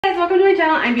welcome to my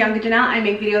channel. I'm Bianca Janel. I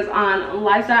make videos on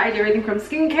lifestyle. I do everything from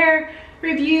skincare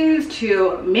reviews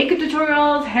to makeup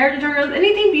tutorials, hair tutorials,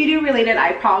 anything beauty related.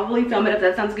 I probably film it. If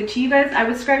that sounds good to you guys, I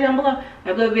would subscribe down below. I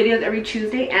upload videos every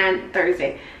Tuesday and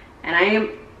Thursday, and I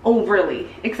am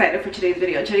overly excited for today's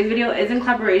video. Today's video is in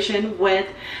collaboration with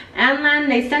ANLAN.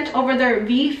 They sent over their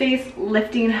V-Face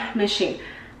lifting machine.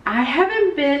 I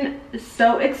haven't been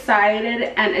so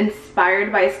excited and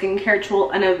inspired by a skincare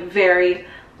tool in a very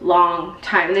long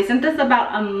time. They sent this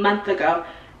about a month ago,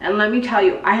 and let me tell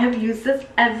you, I have used this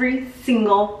every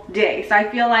single day. So I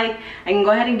feel like I can go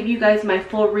ahead and give you guys my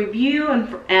full review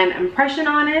and impression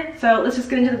on it. So let's just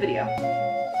get into the video.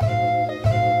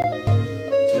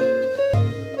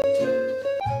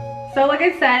 So like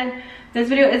I said, this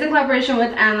video is in collaboration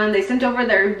with ANLAN. They sent over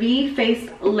their V-Face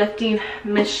lifting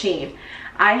machine.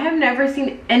 I have never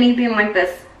seen anything like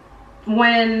this.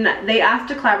 When they asked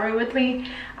to collaborate with me,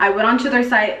 I went onto their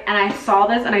site and I saw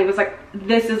this and I was like,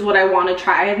 this is what I want to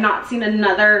try. I have not seen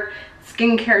another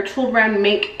skincare tool brand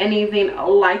make anything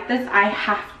like this. I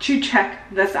have to check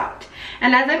this out.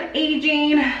 And as I'm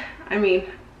aging, I mean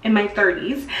in my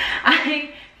 30s, I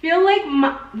feel like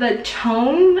the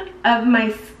tone of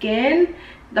my skin,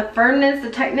 the firmness,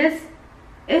 the tightness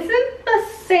isn't the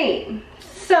same.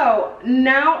 So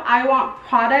now I want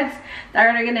products that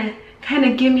are gonna kind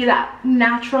of give me that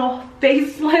natural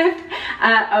facelift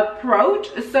approach.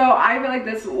 So I feel like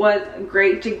this was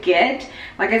great to get.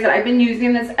 Like I said, I've been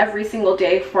using this every single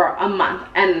day for a month,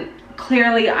 and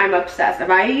clearly I'm obsessed.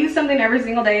 If I use something every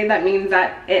single day, that means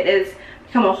that it is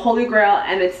become a holy grail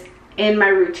and it's in my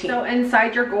routine. So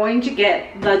inside you're going to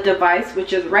get the device,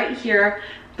 which is right here,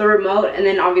 the remote, and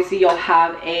then obviously you'll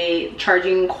have a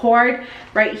charging cord.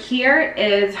 Right here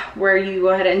is where you go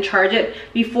ahead and charge it.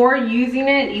 Before using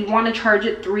it, you want to charge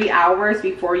it 3 hours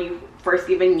before you first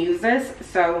even use this.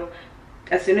 So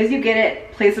as soon as you get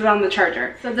it, place it on the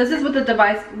charger. So this is what the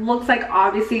device looks like.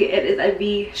 Obviously it is a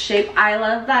V shape. I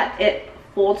love that it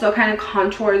folds, so it kind of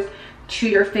contours to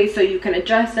your face so you can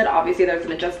adjust it. Obviously there's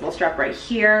an adjustable strap right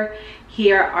here.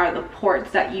 Here are the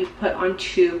ports that you put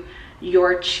onto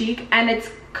your cheek, and it's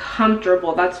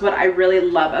comfortable. That's what I really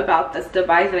love about this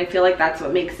device, and I feel like that's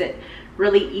what makes it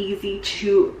really easy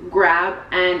to grab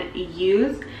and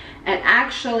use. And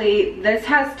actually this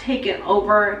has taken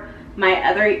over my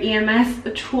other EMS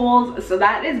tools, so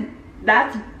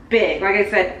that's big. Like I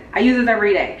said, I use this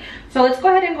every day. So let's go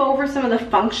ahead and go over some of the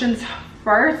functions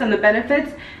first and the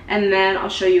benefits, and then I'll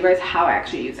show you guys how I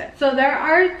actually use it. So there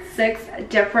are 6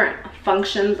 different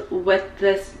functions with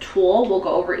this tool. We'll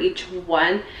go over each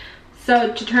one.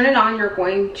 So to turn it on, you're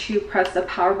going to press the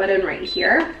power button right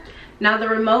here. Now the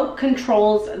remote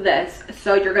controls this,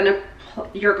 so you're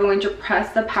going to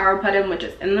press the power button, which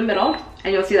is in the middle,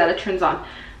 and you'll see that it turns on.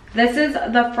 This is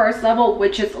the first level,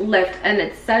 which is lift, and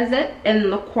it says it in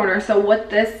the corner. So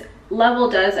what this level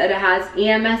does, it has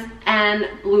EMS and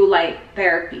blue light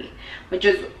therapy, which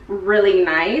is really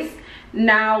nice.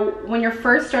 Now when you're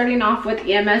first starting off with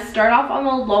EMS, start off on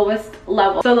the lowest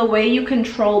level. So the way you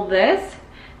control this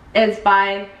is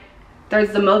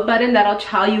there's the mode button that'll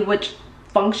tell you which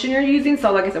function you're using.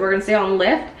 So like I said, we're going to stay on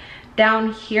lift.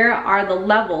 Down here are the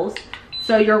levels,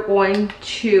 so you're going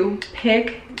to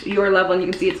pick your level, and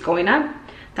you can see it's going up.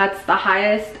 That's the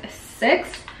highest 6.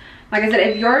 Like I said,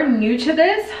 if you're new to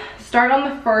this, start on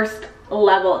the first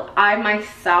level. I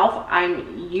myself,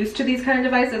 I'm used to these kind of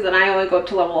devices, and I only go up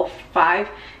to level 5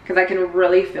 because I can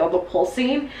really feel the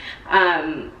pulsing.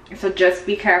 So just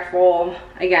be careful.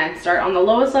 Again, start on the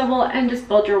lowest level and just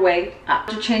build your way up.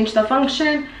 To change the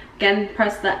function, again,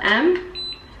 press the M.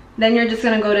 Then you're just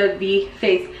gonna go to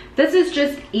V-Face. This is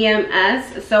just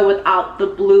EMS, so without the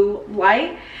blue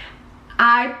light.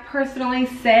 I personally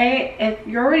say if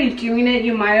you're already doing it,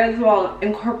 you might as well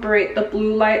incorporate the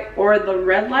blue light or the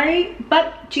red light,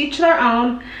 but to each their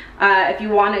own. If you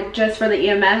want it just for the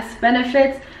EMS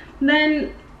benefits,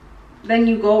 then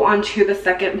you go on to the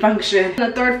second function.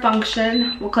 The third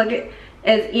function, we'll click it,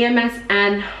 is EMS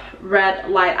and red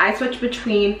light. I switch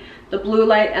between the blue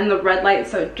light and the red light,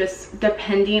 so just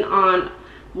depending on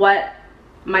what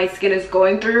my skin is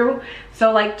going through.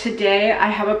 So like today I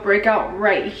have a breakout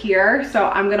right here, so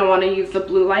I'm gonna want to use the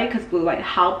blue light because blue light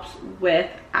helps with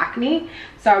acne,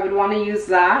 so I would want to use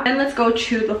that. And let's go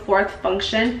to the 4th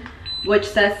function, which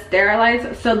says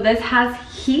sterilize. So this has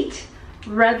heat,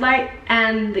 red light,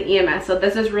 and the EMS, so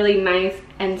this is really nice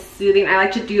and soothing. I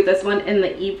like to do this one in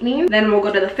the evening. Then we'll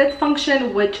go to the 5th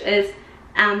function, which is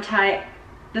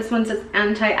this one says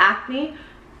anti-acne,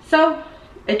 so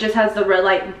it just has the red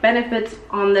light benefits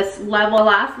on this level. The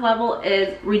last level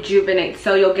is rejuvenate,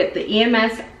 so you'll get the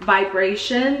EMS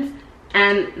vibrations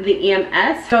and the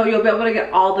EMS. So you'll be able to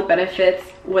get all the benefits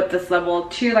with this level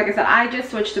 2. Like I said, I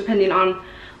just switched depending on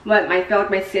what I feel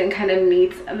like my skin kind of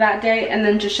needs that day, and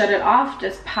then just shut it off,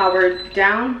 just power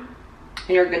down,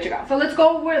 and you're good to go. So let's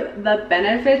go over the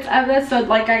benefits of this. So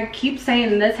like I keep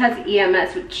saying, this has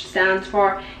EMS, which stands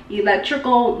for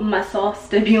electrical muscle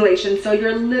stimulation. So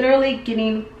you're literally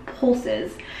getting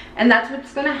pulses, and that's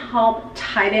what's gonna help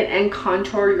tighten and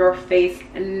contour your face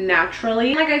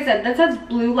naturally. Like I said, this has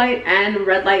blue light and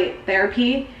red light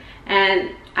therapy,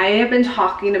 and I have been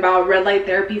talking about red light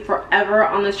therapy forever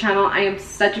on this channel. I am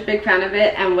such a big fan of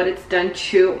it and what it's done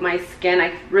to my skin.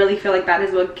 I really feel like that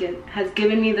is what has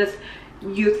given me this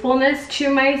youthfulness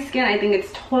to my skin. I think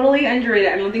it's totally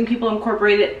underrated. I don't think people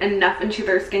incorporate it enough into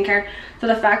their skincare. So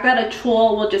the fact that a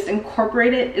tool will just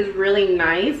incorporate it is really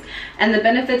nice. And the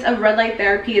benefits of red light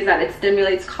therapy is that it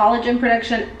stimulates collagen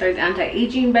production. There's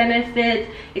anti-aging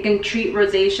benefits. It can treat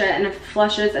rosacea, and it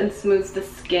flushes and smooths the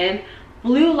skin.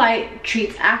 Blue light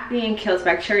treats acne and kills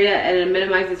bacteria, and it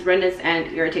minimizes redness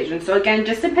and irritation. So again,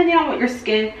 just depending on what your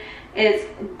skin is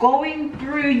going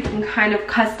through, you can kind of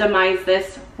customize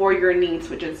this for your needs,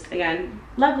 which is again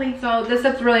lovely. So this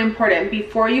is really important.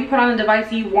 Before you put on the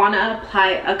device, you want to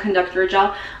apply a conductor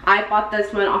gel. I bought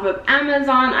this one off of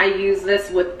Amazon. I use this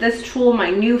with this tool,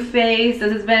 my new face.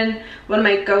 This has been one of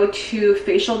my go-to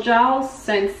facial gels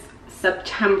since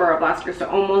September of last year, so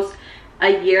almost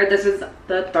a year. This is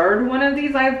the third one of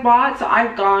these I've bought, so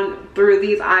I've gone through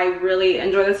these. I really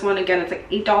enjoy this one. Again, it's like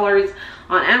 $8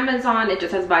 on Amazon. It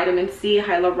just has vitamin C,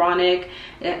 hyaluronic,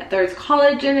 there's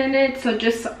collagen in it, so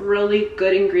just really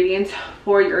good ingredients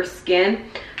for your skin.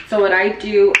 So what I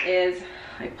do is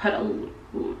I put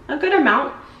a good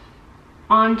amount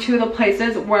onto the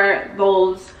places where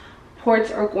those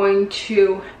ports are going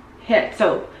to hit.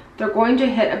 So they're going to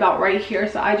hit about right here,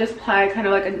 so I just apply kind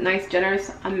of like a nice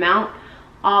generous amount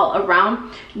all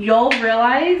around. You'll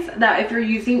realize that if you're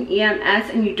using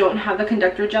EMS and you don't have the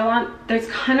conductor gel on, there's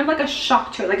kind of like a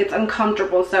shock to it, like it's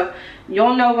uncomfortable. So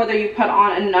you'll know whether you put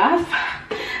on enough.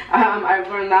 I've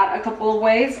learned that a couple of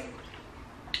ways.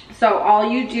 So all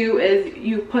you do is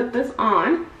you put this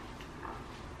on.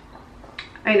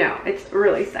 I know, it's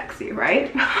really sexy,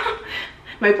 right?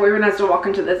 My boyfriend has to walk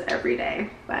into this every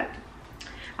day, but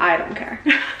I don't care.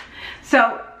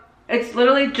 So it's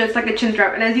literally just like a chin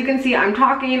strap, and as you can see, I'm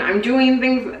talking, I'm doing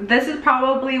things. This is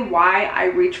probably why I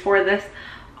reach for this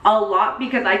a lot,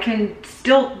 because I can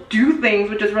still do things,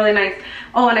 which is really nice.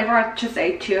 Oh, and I forgot to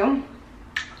say too,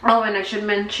 oh, and I should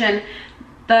mention,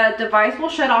 the device will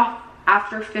shut off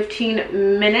after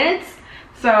 15 minutes.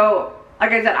 So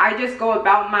like I said, I just go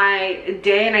about my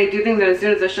day and I do things, and as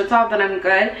soon as it shuts off, then I'm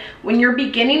good. When you're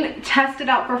beginning, test it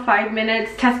out for 5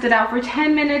 minutes, test it out for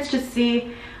 10 minutes to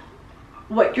see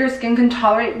what your skin can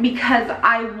tolerate, because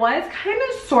I was kind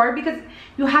of sore, because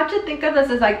you have to think of this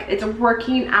as like it's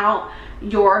working out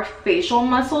your facial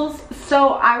muscles.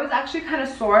 So I was actually kind of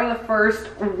sore the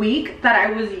first week that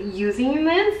I was using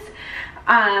this,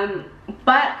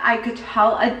 but I could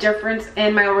tell a difference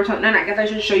in my overtone, and I guess I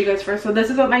should show you guys first. So this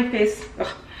is what my face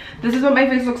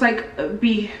looks like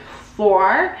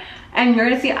before, and you're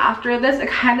gonna see after this, it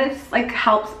kind of like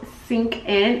helps sink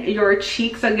in your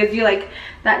cheeks, so it gives you like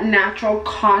that natural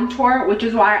contour, which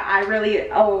is why I really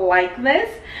like this.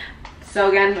 So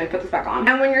again, let me put this back on.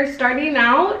 And when you're starting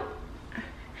out,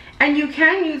 and you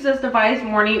can use this device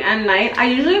morning and night, I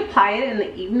usually apply it in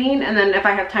the evening, and then if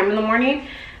I have time in the morning,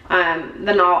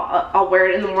 then I'll wear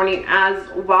it in the morning as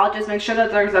well. Just make sure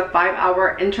that there's a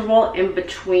 5-hour interval in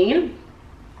between.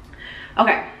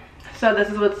 Okay, so this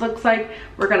is what it looks like.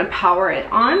 We're gonna power it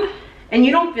on, and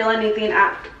you don't feel anything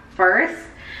at first.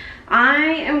 I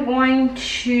am going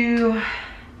to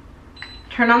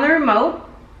turn on the remote,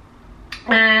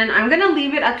 and I'm gonna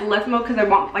leave it at the lift mode because I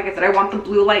want, like I said, I want the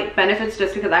blue light benefits,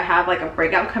 just because I have like a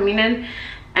breakout coming in,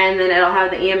 and then it'll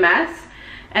have the EMS,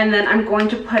 and then I'm going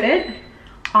to put it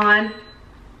on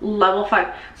level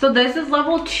 5. So this is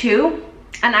level 2,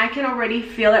 and I can already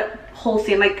feel it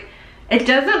pulsing. Like, it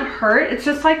doesn't hurt, it's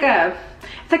just like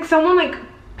it's like someone like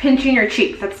pinching your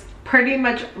cheeks. That's pretty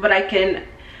much what I can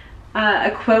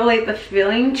equivalent the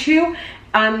feeling to.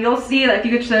 You'll see that if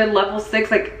you get to level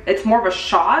 6, like it's more of a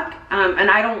shock,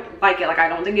 and I don't like it. Like, I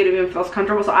don't think it even feels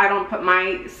comfortable, so I don't put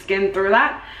my skin through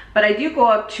that. But I do go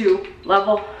up to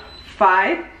level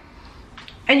 5,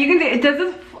 and you can see it does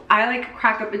this, I like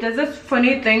crack up, it does this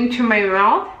funny thing to my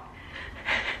mouth,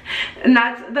 and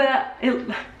that's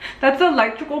the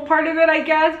electrical part of it, I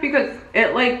guess, because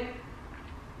it like,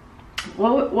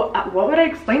 what would I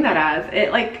explain that as?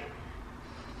 It like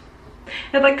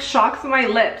shocks my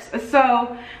lips.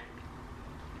 So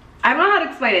I don't know how to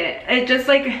explain it. It just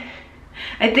like,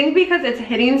 I think because it's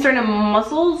hitting certain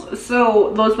muscles,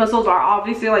 so those muscles are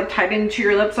obviously like tied into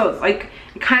your lips, so it's like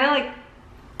kind of like,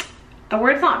 the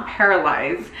word's not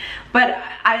paralyzed, but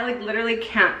I like literally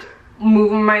can't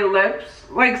move my lips,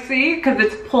 like, see, because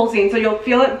it's pulsing, so you'll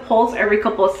feel it pulse every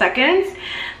couple of seconds.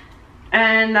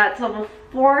 And that's level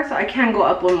 4, so I can go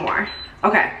up one more.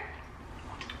 Okay,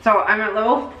 so I'm at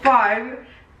level 5.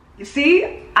 You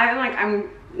see, I'm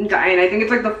dying. I think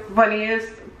it's like the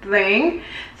funniest thing.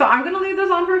 So I'm gonna leave this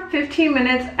on for 15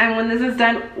 minutes, and when this is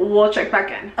done, we'll check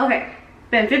back in. Okay,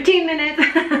 been 15 minutes.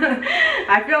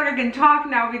 I feel like I can talk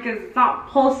now because it's not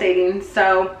pulsating.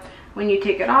 So when you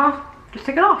take it off, just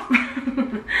take it off.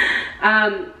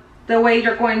 The way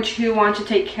you're going to want to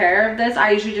take care of this,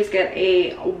 I usually just get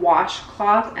a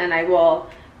washcloth and I will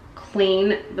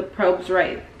clean the probes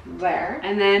right there,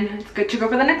 and then it's good to go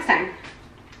for the next time.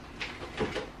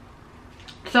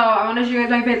 So I want to show you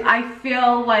guys my face. I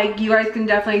feel like you guys can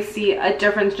definitely see a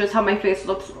difference, just how my face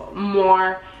looks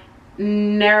more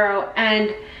narrow.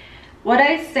 And what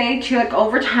I say too, like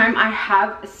over time I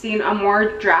have seen a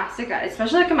more drastic,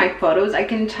 especially like in my photos, I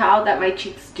can tell that my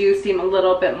cheeks do seem a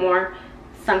little bit more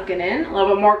sunken in, a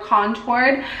little bit more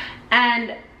contoured.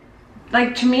 And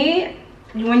like, to me,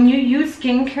 when you use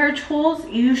skincare tools,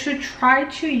 you should try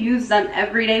to use them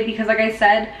every day, because like I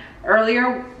said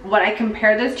earlier, what I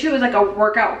compare this to is like a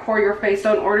workout for your face.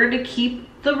 So in order to keep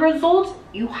the results,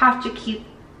 you have to keep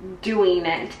doing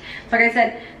it. So like I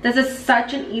said, this is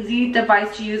such an easy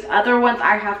device to use. Other ones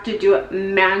I have to do it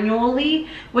manually,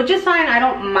 which is fine, I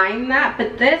don't mind that,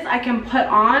 but this I can put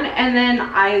on, and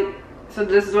then so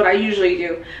this is what I usually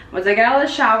do. Once I get out of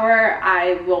the shower,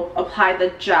 I will apply the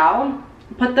gel,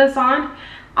 put this on,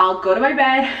 I'll go to my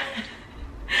bed,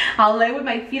 I'll lay with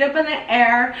my feet up in the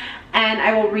air, and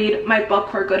I will read my book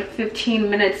for a good 15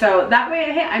 minutes. So that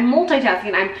way, hey, I'm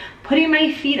multitasking. I'm putting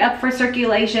my feet up for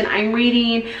circulation, I'm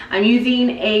reading, I'm using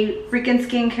a freaking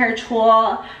skincare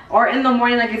tool, or in the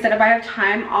morning, like I said, if I have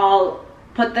time, I'll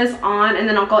put this on and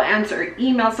then I'll go answer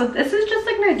emails. So this is just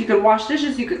like nice. You could wash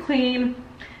dishes, you could clean.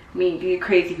 I mean, you can get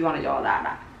crazy if you want to do all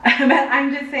that. But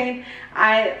I'm just saying,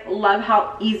 I love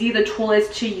how easy the tool is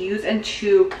to use and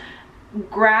to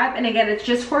grab. And again, it's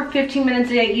just for 15 minutes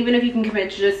a day. Even if you can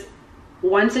commit to just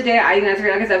once a day, I think that's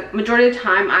great. Like I said, majority of the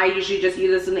time I usually just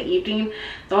use this in the evening.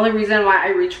 The only reason why I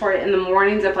reach for it in the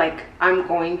mornings, if like I'm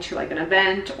going to like an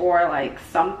event or like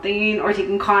something, or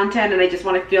taking content and I just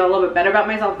want to feel a little bit better about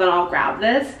myself, then I'll grab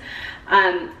this.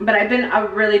 But I've been a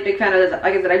really big fan of this.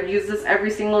 Like I said, I've used this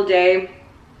every single day.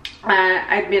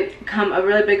 I've become a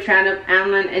really big fan of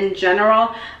ANLAN in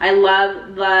general. I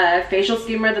love the facial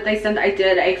steamer that they sent. I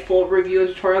did a full review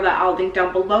tutorial that I'll link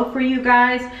down below for you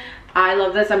guys. I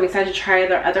love this. I'm excited to try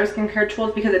their other skincare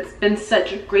tools because it's been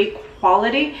such great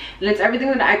quality and it's everything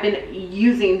that I've been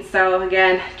using. So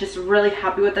again, just really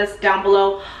happy with this. Down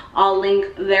below, I'll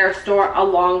link their store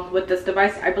along with this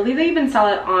device. I believe they even sell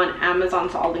it on Amazon,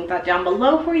 so I'll link that down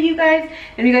below for you guys.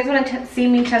 If you guys want to see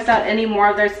me test out any more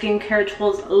of their skincare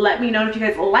tools, let me know. If you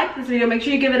guys like this video, make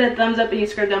sure you give it a thumbs up and you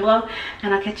subscribe down below,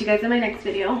 and I'll catch you guys in my next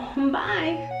video.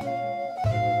 Bye.